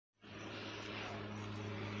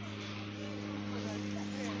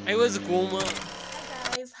I was Goma.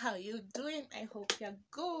 Hi guys, how you doing? I hope you're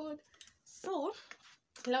good. So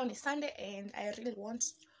now is Sunday and I really want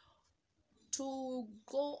to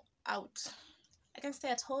go out. I can stay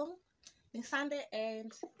at home. It's Sunday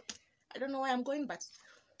and I don't know where I'm going, but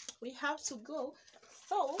we have to go.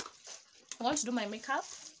 So I want to do my makeup,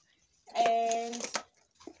 and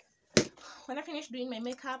when I finish doing my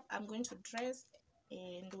makeup, I'm going to dress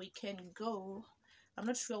and we can go. I'm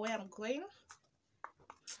not sure where I'm going.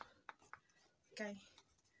 Okay,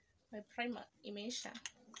 my primer imeisha,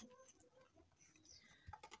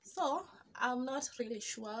 so I'm not really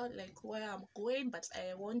sure like where I'm going, but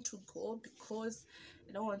I want to go because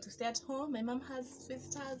I don't want to stay at home. My mom has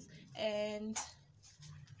visitors and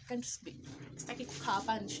I can't be sitaki kukaa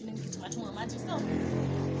hapa nishinde nikitumia maji,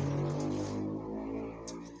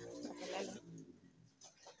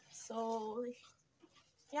 so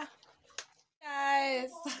yeah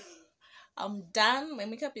guys, I'm done. My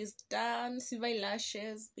makeup is done. Silver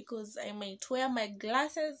lashes because I might wear my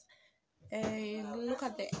glasses, and look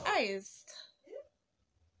at the eyes,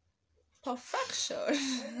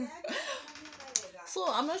 perfection. So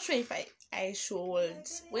I'm not sure if I should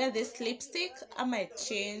wear this lipstick. I might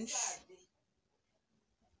change.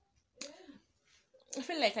 I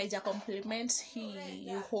feel like I just compliment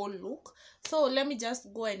his whole look, so let me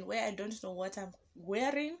just go and wear. I don't know what I'm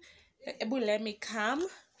wearing. Let me come,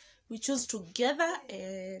 we choose together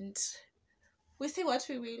and we see what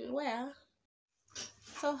we will wear.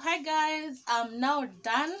 So hi guys, I'm now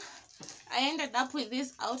done. I ended up with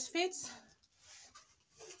this outfit.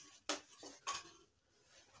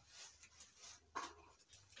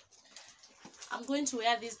 I'm going to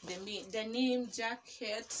wear this denim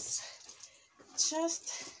jacket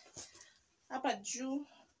just hapa juu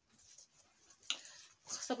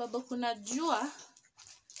kwa sababu kuna jua.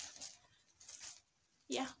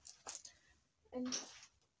 Yeah,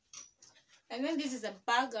 and then this is a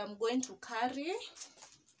bag I'm going to carry.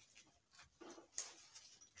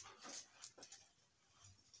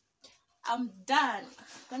 I'm done.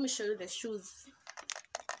 Let me show you the shoes.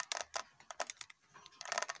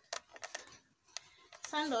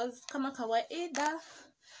 Sandals kama kawaida.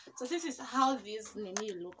 So this is how this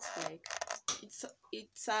nini looks like.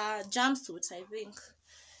 It's a jumpsuit, I think.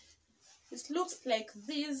 It looks like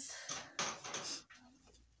this.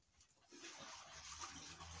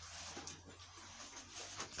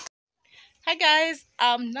 Hi guys,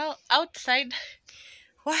 I'm now outside.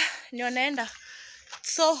 Wow, nionaenda.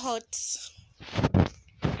 It's so hot.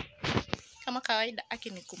 Kama kawaida aki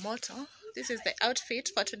ni kumoto. This is the outfit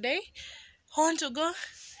for today. I want to go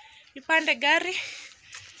nipande gari.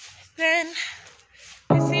 Then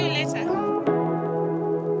I'll see you later.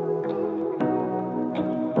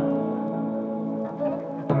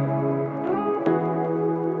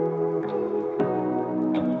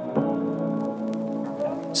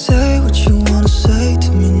 Say what you wanna say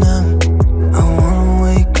to me now. I wanna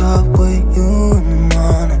wake up with you in the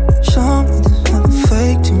morning. Show me there's nothing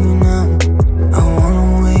fake to me now. I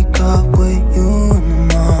wanna wake up with you in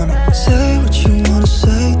the morning. Say what you wanna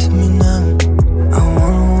say to me now. I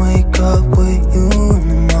wanna wake up with you in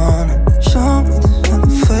the morning. Show me there's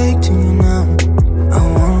nothing fake to me now. I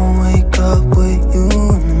wanna wake up with you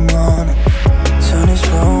in the morning. Turn this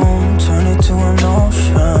room, turn it to an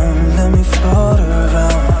ocean. Let me float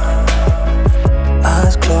around.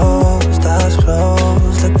 Eyes closed,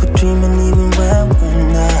 like we're dreaming even when we're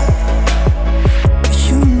not.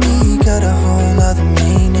 You and me got a whole other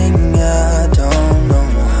meaning, I don't know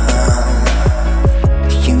how.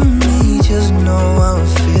 You and me just know how it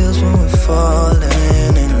feels when we're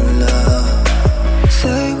falling in love.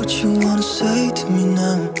 Say what you wanna say to me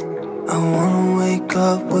now. I wanna wake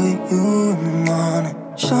up with you in the morning.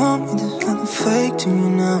 Show me there's nothing fake to me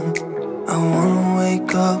now. I wanna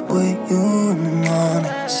wake up with you in the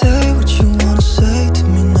morning. Say what you wanna say to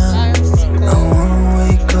me now. I wanna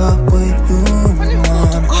wake up with you in the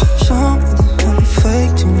morning. Show me there's nothing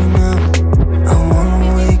fake to me now. I wanna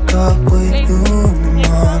wake up with you in the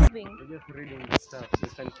morning. We're just reading the stuff, the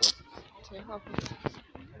signpost.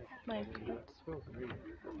 My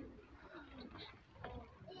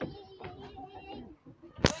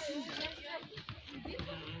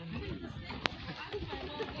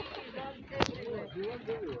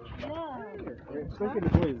Especially the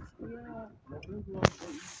boys.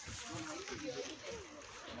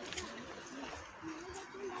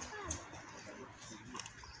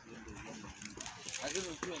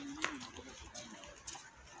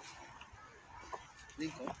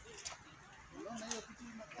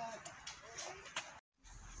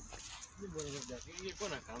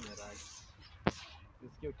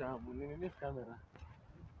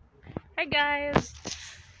 Hi guys,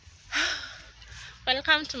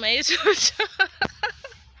 Welcome to my YouTube channel.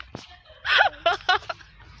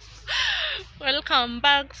 Welcome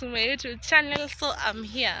back to my YouTube channel. So I'm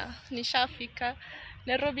here, nishafika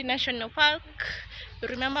Nairobi National Park. You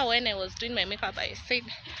remember when I was doing my makeup, I said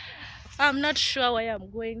I'm not sure where I'm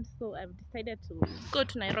going, so I've decided to go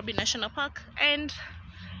to Nairobi National Park, and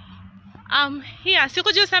I'm here.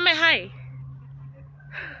 Sikuja useme hi.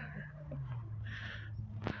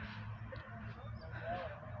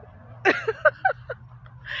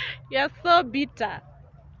 You're so bitter.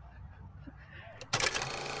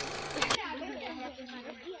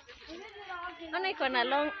 Ona iko na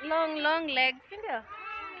long legs, ndio?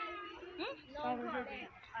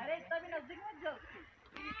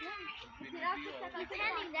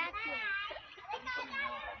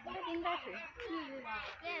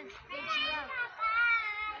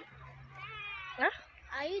 Huh?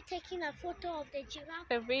 Are you taking a photo of the giraffe?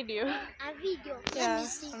 A video. A video? Let Yeah, me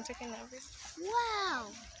see. I'm taking a video. Wow.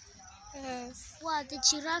 Yes. Wow, the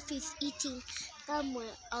giraffe is eating somewhere.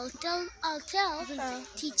 I'll tell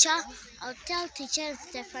teacher and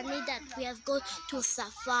Stephanie that we have gone to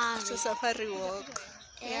safari. It's a safari walk.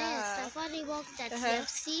 Yes, Yeah. safari walk that we have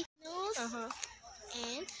seen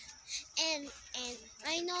and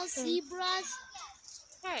I know zebras,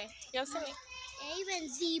 Hey, you're seeing even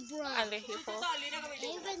zebra, and the hippo.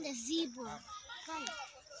 even the zebra. Come.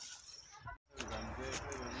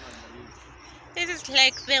 This is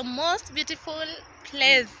like the most beautiful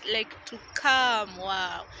place like to come.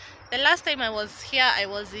 Wow. The last time I was here, I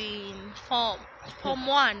was in form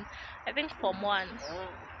 1. I think form 1.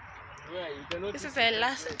 This is the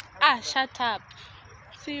last. Shut up.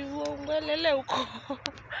 Si uongelele huko.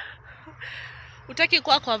 Utaki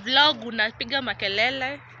kuwa kwa vlog, unapiga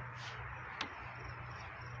makelele.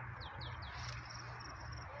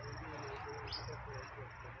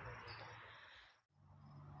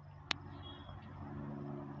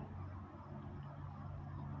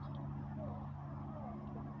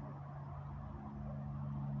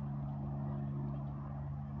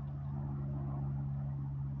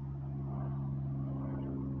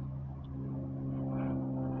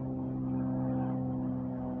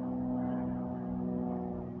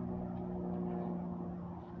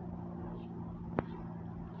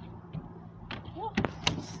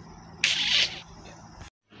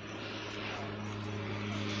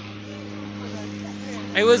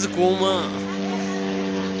 Haiwezi kuuma.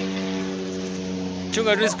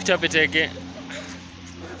 Chunga tu isikuchape teke.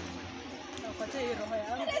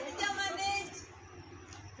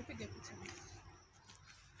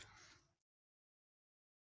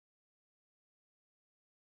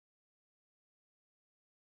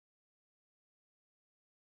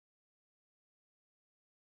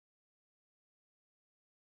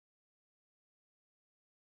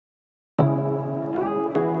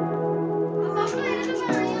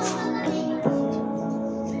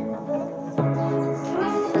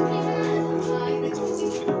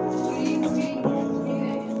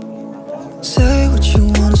 Say what you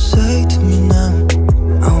wanna say to me now.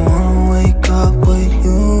 I wanna wake up with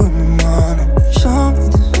you in the morning. Show me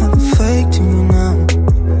there's nothing fake to me now.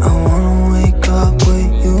 I wanna wake up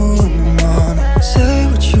with you in the morning. Say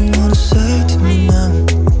what you wanna say to me now.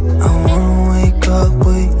 I wanna wake up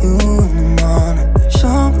with you in the morning.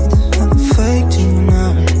 Show me there's nothing fake to me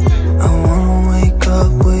now. I wanna wake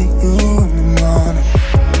up with you in the morning.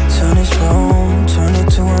 Turn this room, turn it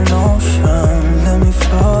to an ocean. Let me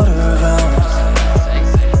float around.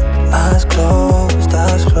 Eyes closed,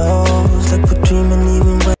 like we're dreaming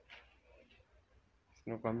even when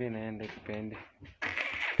Nakwambia naenda kipende.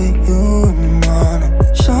 with you in the morning.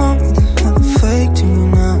 Show me there's nothing fake to me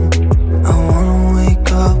now. I wanna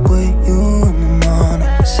wake up with you in the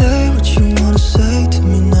morning. Say what you wanna say to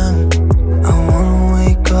me now. I wanna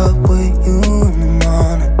wake up with you in the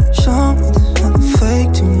morning. Show me there's nothing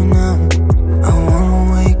fake to me now. I wanna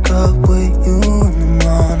wake up with you in the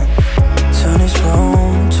morning. Turn this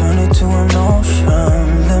room, turn it to an ocean.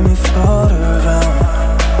 Let me float around.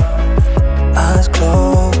 Eyes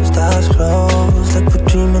closed, like we're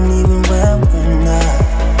dreaming even when we're not.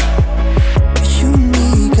 You and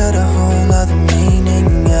me got a whole other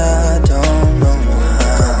meaning, I don't know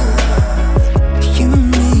how. You and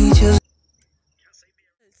me just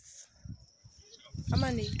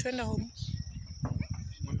Ama ni twende home.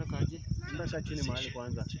 Unataka aje? Nenda chini mahali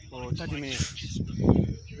kwanza. For 30 minutes.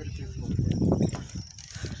 Very peaceful.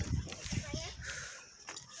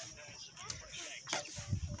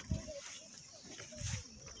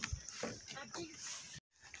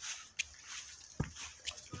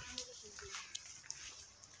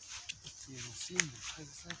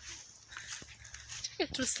 Cheki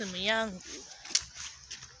tu simu yangu.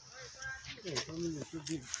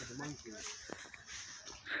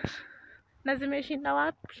 Na zimeshinda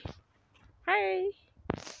wapi? Hai.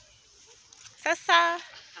 Sasa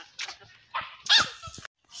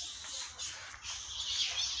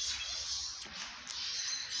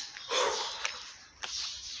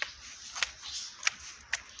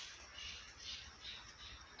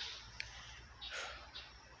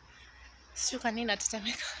sio kwa nini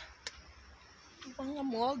natetemeka. Mbona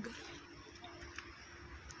muoga.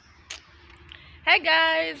 Hey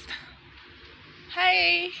guys.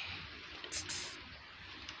 Hi.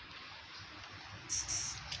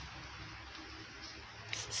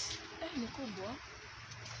 Ni kubwa.